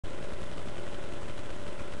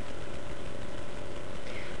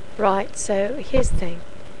Right, so here's the thing.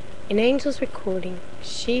 In Angel's recording,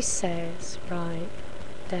 she says, right,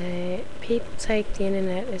 that people take the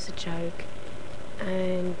internet as a joke,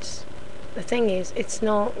 and the thing is, it's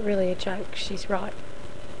not really a joke. She's right.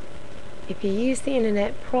 If you use the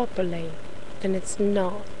internet properly, then it's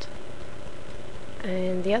not.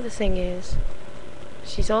 And the other thing is,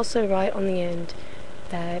 she's also right on the end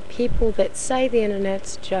that people that say the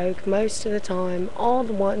internet's a joke most of the time are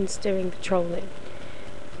the ones doing the trolling.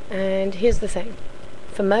 And here's the thing.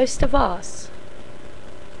 For most of us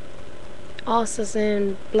as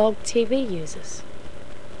in blog TV users,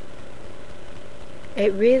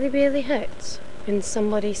 it really, really hurts when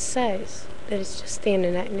somebody says that it's just the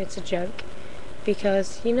internet and it's a joke.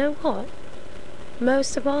 Because you know what?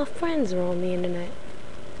 Most of our friends are on the internet.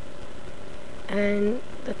 And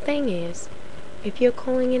the thing is, if you're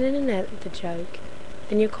calling an internet a joke,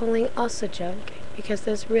 then you're calling us a joke, because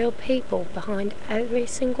there's real people behind every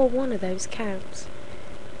single one of those accounts,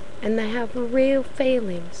 and they have real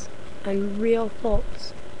feelings and real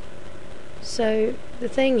thoughts. So the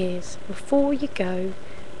thing is, before you go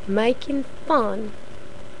making fun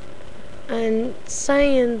and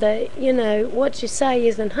saying that, you know, what you say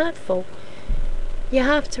isn't hurtful, you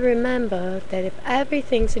have to remember that if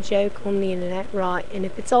everything's a joke on the internet, right, and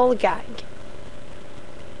if it's all a gag,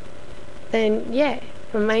 then yeah,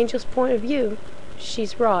 from Angel's point of view,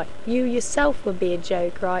 she's right. You yourself would be a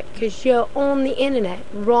joke, right? Because you're on the internet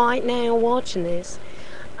right now watching this.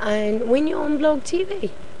 And when you're on blog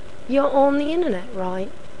TV, you're on the internet,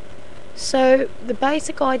 right? So the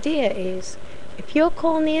basic idea is, if you're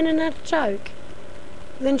calling the internet a joke,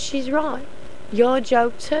 then she's right. You're a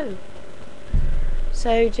joke too.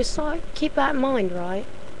 So just like keep that in mind, right?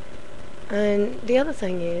 And the other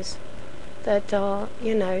thing is that,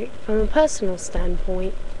 you know, from a personal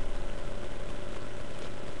standpoint,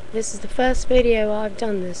 this is the first video I've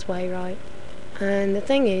done this way, right? And the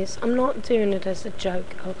thing is, I'm not doing it as a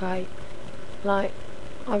joke, okay? Like,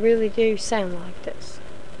 I really do sound like this.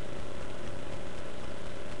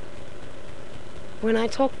 When I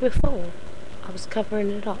talked before, I was covering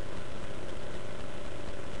it up.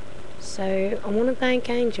 So, I want to thank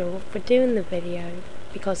Angel for doing the video,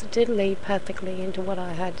 because it did lead perfectly into what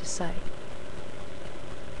I had to say.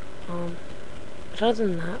 But other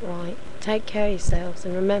than that, right, take care of yourselves,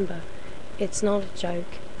 and remember, it's not a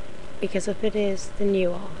joke, because if it is, then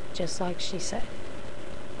you are, just like she said.